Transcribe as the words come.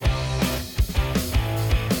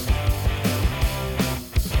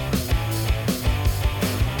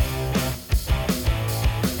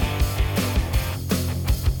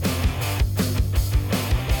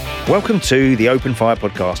Welcome to the Open Fire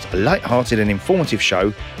Podcast, a light-hearted and informative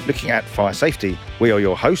show looking at fire safety. We are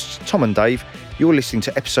your hosts, Tom and Dave. You're listening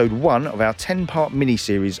to episode 1 of our 10-part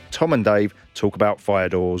mini-series, Tom and Dave Talk About Fire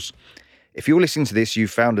Doors. If you're listening to this,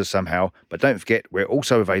 you've found us somehow, but don't forget, we're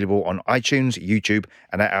also available on iTunes, YouTube,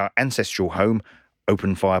 and at our ancestral home,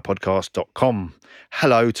 openfirepodcast.com.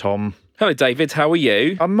 Hello, Tom. Hello, David. How are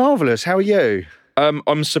you? I'm marvellous. How are you?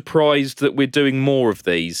 I'm surprised that we're doing more of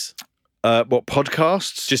these. What,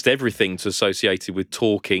 podcasts? Just everything associated with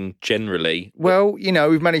talking generally. Well, you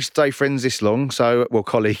know, we've managed to stay friends this long,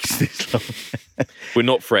 colleagues this long. We're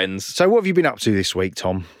not friends. So what have you been up to this week,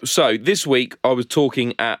 Tom? So this week I was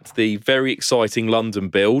talking at the very exciting London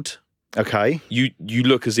build. Okay. You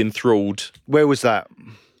look as enthralled. Where was that?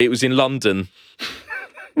 It was in London.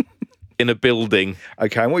 In a building.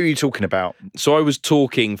 Okay, and what were you talking about? So I was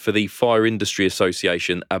talking for the Fire Industry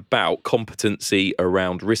Association about competency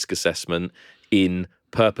around risk assessment in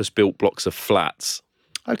purpose-built blocks of flats.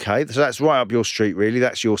 Okay, so that's right up your street, really.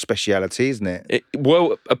 That's your speciality, isn't it?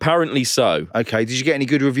 Well, apparently so. Okay, did you get any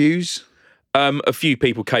good reviews? A few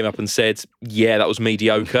people came up and said, yeah, that was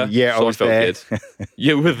mediocre. Yeah, so I was there. Good.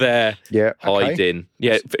 You were there Yeah, okay. hiding.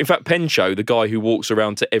 Yeah, in fact, Pencho, the guy who walks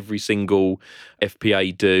around to every single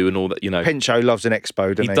FPA do and all that, you know. Pencho loves an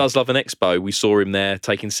expo, doesn't he? He does love an expo. We saw him there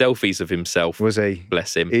taking selfies of himself. Was he?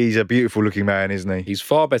 Bless him. He's a beautiful looking man, isn't he? He's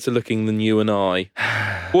far better looking than you and I.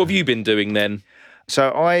 What have you been doing then? So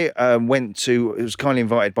I was kindly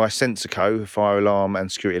invited by Sensico, fire alarm and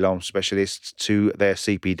security alarm specialists, to their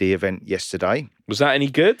CPD event yesterday. Was that any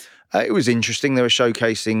good? It was interesting. They were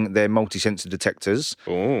showcasing their multi-sensor detectors.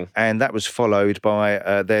 Oh. And that was followed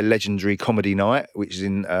by their legendary comedy night, which is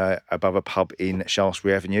in above a pub in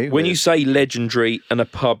Shaftesbury Avenue. When you say legendary and a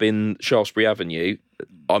pub in Shaftesbury Avenue,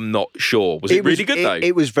 I'm not sure. Was it really good, though?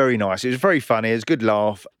 It was very nice. It was very funny. It was a good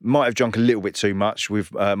laugh. Might have drunk a little bit too much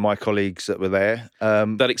with my colleagues that were there.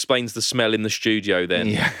 That explains the smell in the studio then.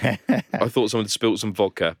 Yeah. I thought someone had spilt some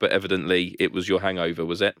vodka, but evidently it was your hangover,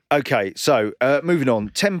 was it? Okay, so moving on.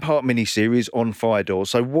 10-part mini-series on fire doors.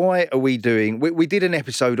 So why are we doing... We did an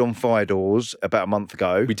episode on fire doors about a month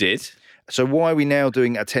ago. We did. So why are we now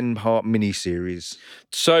doing a 10-part mini-series?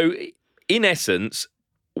 So, in essence...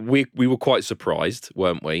 We were quite surprised,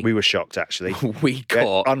 weren't we? We were shocked, actually. We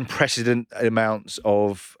got unprecedented amounts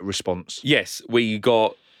of response. Yes, we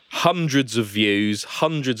got hundreds of views,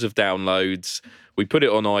 hundreds of downloads. We put it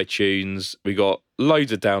on iTunes. We got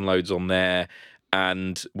loads of downloads on there,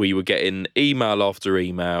 and we were getting email after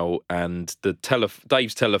email. And the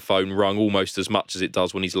Dave's telephone rung almost as much as it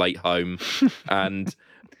does when he's late home. And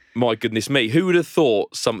my goodness me, who would have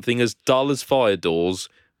thought something as dull as fire doors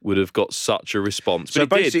would have got such a response? But so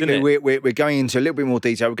basically, we're we're going into a little bit more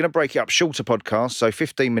detail. We're going to break it up, shorter podcasts, so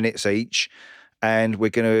 15 minutes each, and we're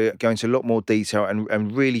going to go into a lot more detail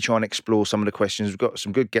and really try and explore some of the questions. We've got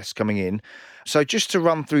some good guests coming in. So just to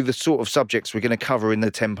run through the sort of subjects we're going to cover in the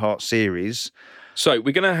 10-part series. So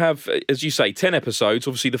we're going to have, as you say, 10 episodes.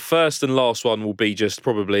 Obviously, the first and last one will be just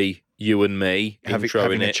probably you and me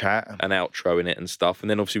having a chat and outroing it and stuff. And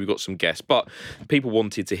then obviously we've got some guests. But people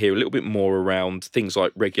wanted to hear a little bit more around things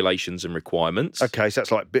like regulations and requirements. Okay, so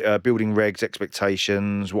that's like building regs,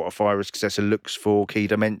 expectations, what a fire risk assessor looks for, key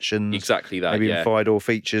dimensions. Exactly that, maybe even fire door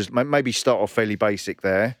features. Maybe start off fairly basic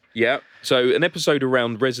there. Yeah. So an episode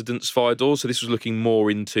around residence fire doors. So this was looking more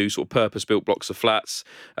into sort of purpose-built blocks of flats,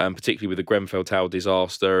 particularly with the Grenfell Tower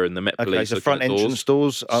disaster and the Met Police. Okay, so front entrance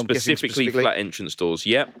doors. Specifically flat entrance doors,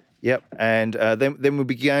 yep. Yep, and then we'll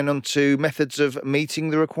be going on to methods of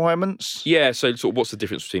meeting the requirements. Yeah, so sort of what's the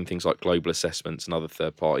difference between things like global assessments and other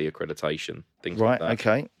third-party accreditation, things like that. Right,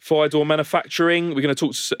 okay. Fire door manufacturing. We're going to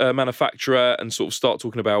talk to a manufacturer and sort of start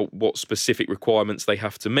talking about what specific requirements they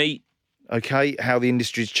have to meet. Okay, how the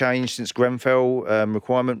industry's changed since Grenfell,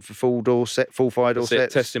 requirement for full fire door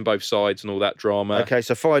sets. Testing both sides and all that drama. Okay,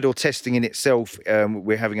 so fire door testing in itself,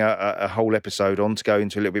 we're having a whole episode on to go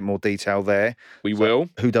into a little bit more detail there. We will.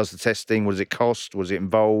 Who does the testing? What does it cost? What does it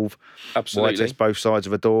involve? Absolutely. Why test both sides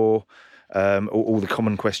of a door? All the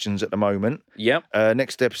common questions at the moment. Yep.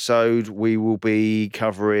 Next episode, we will be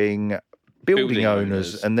covering building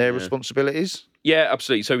owners and their responsibilities. Yeah,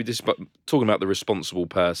 absolutely. So this is talking about the responsible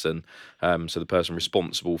person, so the person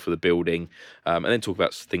responsible for the building, and then talk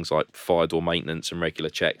about things like fire door maintenance and regular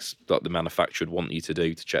checks that the manufacturer would want you to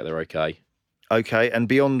do to check they're okay. Okay, and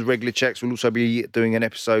beyond regular checks, we'll also be doing an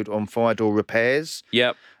episode on fire door repairs.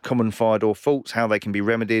 Yep. Common fire door faults, how they can be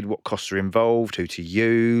remedied, what costs are involved, who to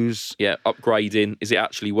use. Yeah, upgrading, is it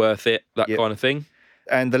actually worth it, that kind of thing.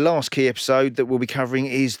 And the last key episode that we'll be covering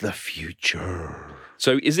is the future.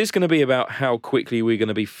 So is this going to be about how quickly we're going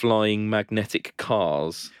to be flying magnetic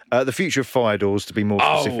cars? The future of fire doors, to be more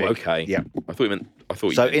specific. Oh, okay. Yeah. I thought you meant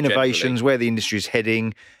So meant innovations, generally. where the industry is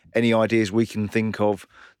heading, any ideas we can think of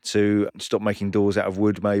to stop making doors out of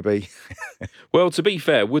wood, maybe. Well, to be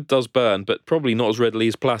fair, wood does burn, but probably not as readily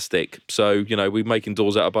as plastic. So, we're making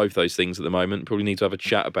doors out of both those things at the moment. Probably need to have a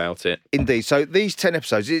chat about it. Indeed. So these 10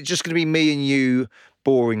 episodes, is it just going to be me and you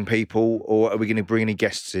boring people, or are we going to bring any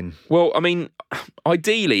guests in? Well, I mean,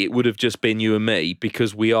 ideally it would have just been you and me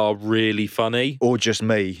because we are really funny. Or just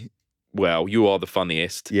me? Well, you are the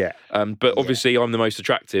funniest. Yeah. But obviously I'm the most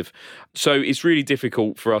attractive. So it's really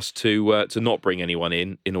difficult for us to not bring anyone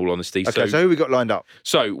in all honesty. Okay, so who we got lined up?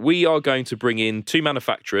 So we are going to bring in 2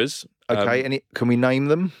 manufacturers. Okay, can we name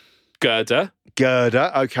them? Girder.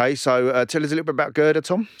 Girder. Okay, so tell us a little bit about Girder,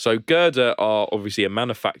 Tom. So Girder are obviously a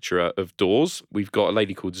manufacturer of doors. We've got a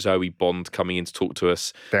lady called Zoe Bond coming in to talk to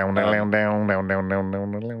us. Down.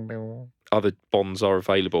 Other Bonds are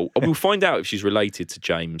available. We'll find out if she's related to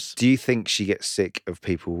James. Do you think she gets sick of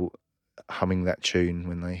people humming that tune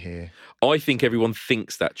when they hear? I think everyone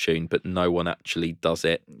thinks that tune, but no one actually does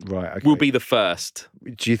it. Right, okay. We'll be the first.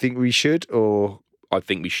 Do you think we should, or...? I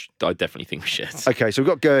definitely think we should. Okay, so we've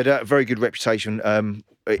got Girder, a very good reputation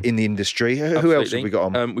in the industry. Who else have we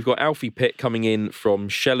got on? We've got Alfie Pitt coming in from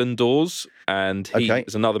Shellen Doors, and he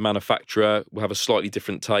is another manufacturer. We'll have a slightly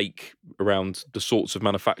different take around the sorts of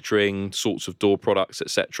manufacturing, sorts of door products,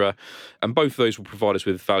 etc. And both of those will provide us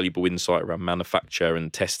with valuable insight around manufacture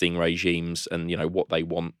and testing regimes and, what they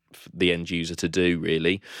want the end user to do,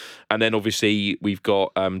 really. And then obviously we've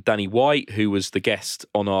got Danny White, who was the guest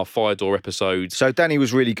on our fire door episode. So Danny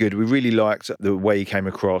was really good. We really liked the way he came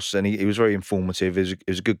across, and he was very informative. It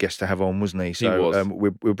was a good guest to have on, wasn't he? So He was.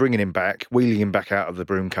 We're bringing him back, wheeling him back out of the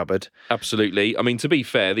broom cupboard. Absolutely. I mean, to be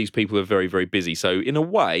fair, these people are very, very busy. So in a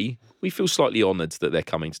way, we feel slightly honoured that they're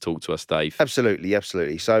coming to talk to us, Dave.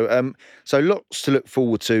 Absolutely. So lots to look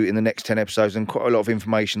forward to in the next 10 episodes, and quite a lot of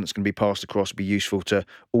information that's going to be passed across, be useful to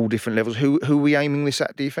all different levels. Who are we aiming this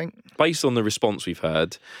at, do you think? Based on the response we've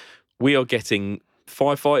heard, we are getting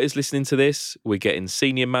firefighters listening to this. We're getting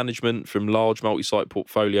senior management from large multi-site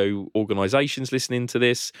portfolio organisations listening to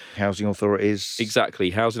this. Housing authorities. Exactly.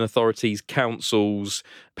 Housing authorities, councils,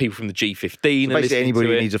 people from the G15 are listening Basically anybody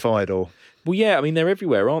to it. who needs a fire door. Well, yeah, I mean, they're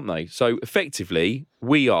everywhere, aren't they? So effectively,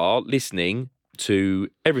 we are listening to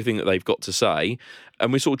everything that they've got to say,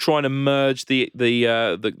 and we're sort of trying to merge the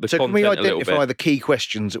So content can we a little identify bit. the key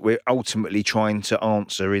questions that we're ultimately trying to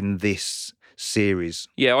answer in this series?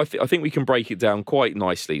 Yeah, I think we can break it down quite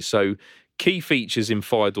nicely. So key features in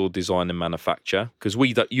fire door design and manufacture, because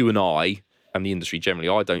you and I, and the industry generally,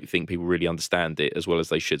 I don't think people really understand it as well as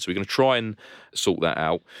they should. So we're going to try and sort that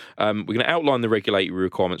out. We're going to outline the regulatory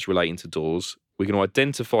requirements relating to doors. We're going to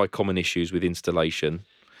identify common issues with installation.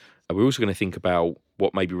 And we're also going to think about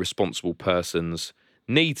what maybe responsible persons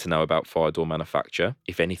need to know about fire door manufacture,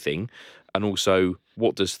 if anything. And also,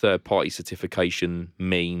 what does third-party certification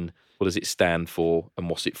mean? What does it stand for? And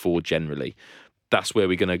what's it for generally? That's where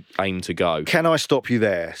we're going to aim to go. Can I stop you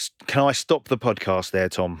there? Can I stop the podcast there,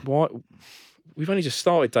 Tom? What? We've only just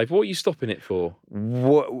started, Dave. What are you stopping it for?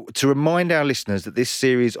 To remind our listeners that this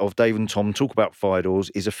series of Dave and Tom Talk About Fire Doors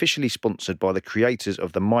is officially sponsored by the creators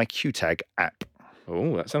of the MyQTag app.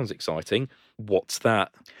 Oh, that sounds exciting. What's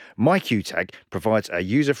that? MyQTag provides a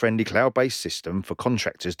user-friendly cloud-based system for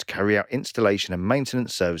contractors to carry out installation and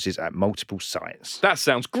maintenance services at multiple sites. That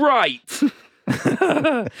sounds great.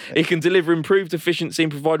 It can deliver improved efficiency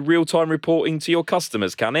and provide real-time reporting to your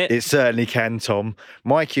customers, can it? It certainly can, Tom.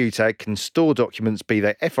 MyQTag can store documents, be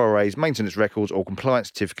they FRAs, maintenance records or compliance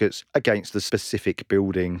certificates, against the specific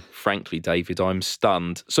building. Frankly, David, I'm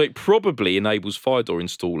stunned. So it probably enables fire door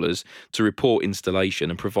installers to report installation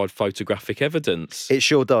and provide photographic evidence. It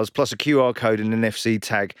sure does. Plus a QR code and an NFC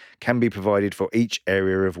tag can be provided for each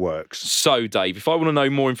area of works. So, Dave, if I want to know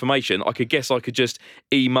more information, I could just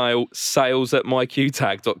email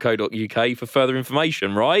sales@myqtag.co.uk for further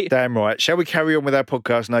information, right? Damn right. Shall we carry on with our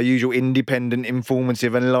podcast in our usual independent,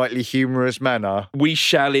 informative and lightly humorous manner? We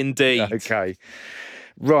shall indeed. Okay.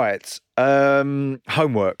 Right.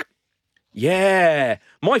 Homework. Yeah.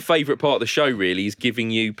 My favourite part of the show, really, is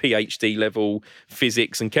giving you PhD level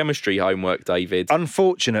physics and chemistry homework, David.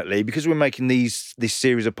 Unfortunately, because we're making this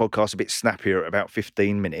series of podcasts a bit snappier at about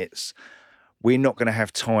 15 minutes, we're not going to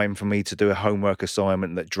have time for me to do a homework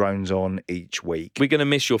assignment that drones on each week. We're going to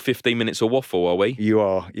miss your 15 minutes of waffle, are we? You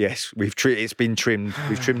are, yes. It's been trimmed.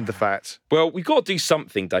 We've trimmed the fat. Well, we've got to do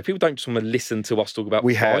something, Dave. People don't just want to listen to us talk about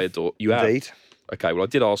fire door. You have? Indeed. Okay, well, I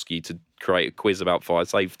did ask you to create a quiz about fire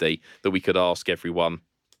safety that we could ask everyone.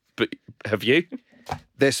 But have you?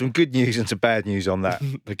 there's some good news and some bad news on that.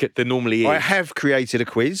 There normally is. I have created a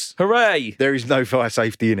quiz. Hooray! There is no fire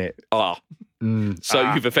safety in it.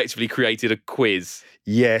 So you've effectively created a quiz.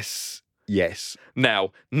 Yes.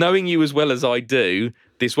 Now, knowing you as well as I do,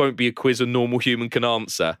 this won't be a quiz a normal human can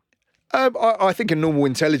answer. I think a normal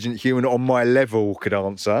intelligent human on my level could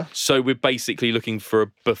answer. So we're basically looking for a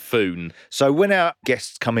buffoon. So when our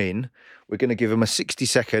guests come in, we're going to give them a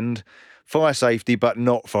 60-second fire safety but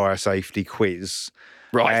not fire safety quiz.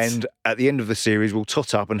 Right. And at the end of the series, we'll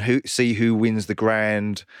tot up and see who wins the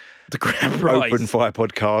grand prize. Open Fire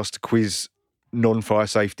Podcast quiz non-fire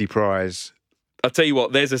safety prize. I'll tell you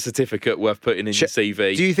what, there's a certificate worth putting in your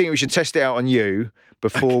CV. Do you think we should test it out on you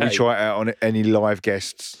before we try it out on any live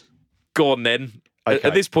guests? Go on then. Okay.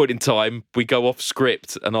 At this point in time, we go off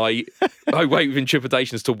script and I wait with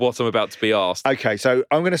intrepidation as to what I'm about to be asked. Okay, so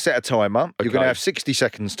I'm going to set a timer. Okay. You're going to have 60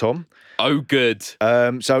 seconds, Tom. Oh, good.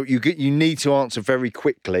 So you need to answer very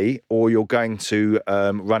quickly or you're going to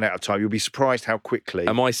run out of time. You'll be surprised how quickly.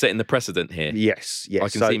 Am I setting the precedent here? Yes. I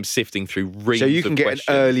can see him sifting through reams So you can of get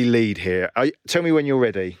questions. an early lead here. Tell me when you're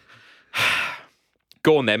ready.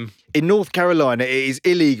 Go on then. In North Carolina, it is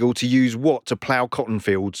illegal to use what to plough cotton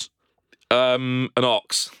fields? An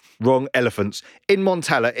ox. Wrong, elephants. In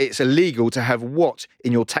Montana, it's illegal to have what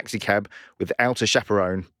in your taxi cab without a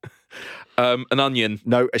chaperone? An onion.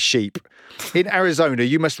 No, a sheep. In Arizona,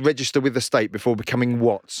 you must register with the state before becoming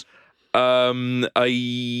what?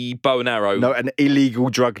 A bow and arrow. No, an illegal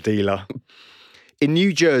drug dealer. In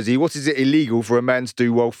New Jersey, what is it illegal for a man to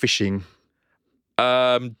do while fishing?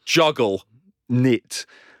 Juggle. Knit.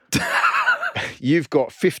 You've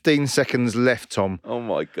got 15 seconds left, Tom. Oh,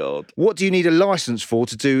 my God. What do you need a license for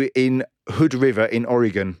to do in Hood River in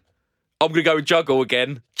Oregon? I'm going to go with juggle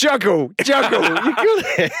again. Juggle. You got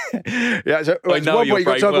it. Yeah, so, I know your you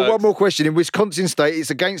got brain time for works. one more question. In Wisconsin state, it's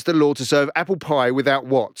against the law to serve apple pie without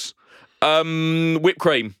what? Whipped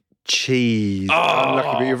cream. Cheese. Oh.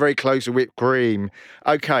 Unlucky, but you're very close to whipped cream.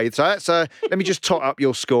 Okay, so that's let me just tot up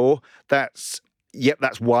your score. That's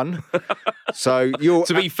one. So you're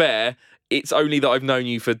To be fair, it's only that I've known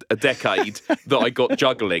you for a decade that I got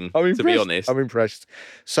juggling, to be honest. I'm impressed.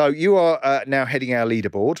 So you are now heading our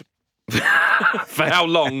leaderboard. For how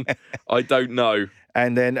long? I don't know.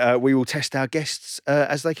 And then we will test our guests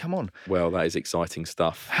as they come on. Well, that is exciting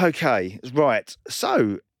stuff. Okay, right.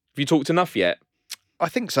 So Have you talked enough yet? I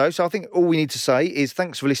think so. So I think all we need to say is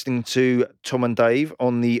thanks for listening to Tom and Dave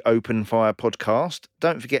on the Open Fire Podcast.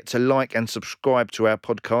 Don't forget to like and subscribe to our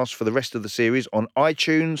podcast for the rest of the series on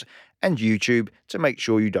iTunes and YouTube to make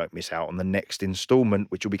sure you don't miss out on the next instalment,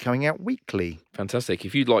 which will be coming out weekly. Fantastic.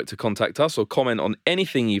 If you'd like to contact us or comment on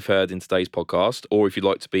anything you've heard in today's podcast, or if you'd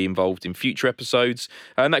like to be involved in future episodes,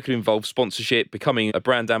 and that could involve sponsorship, becoming a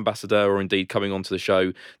brand ambassador, or indeed coming onto the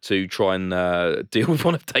show to try and deal with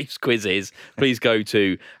one of Dave's quizzes, please go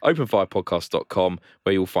to openfirepodcast.com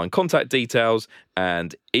where you'll find contact details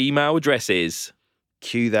and email addresses.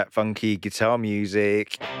 Cue that funky guitar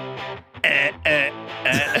music.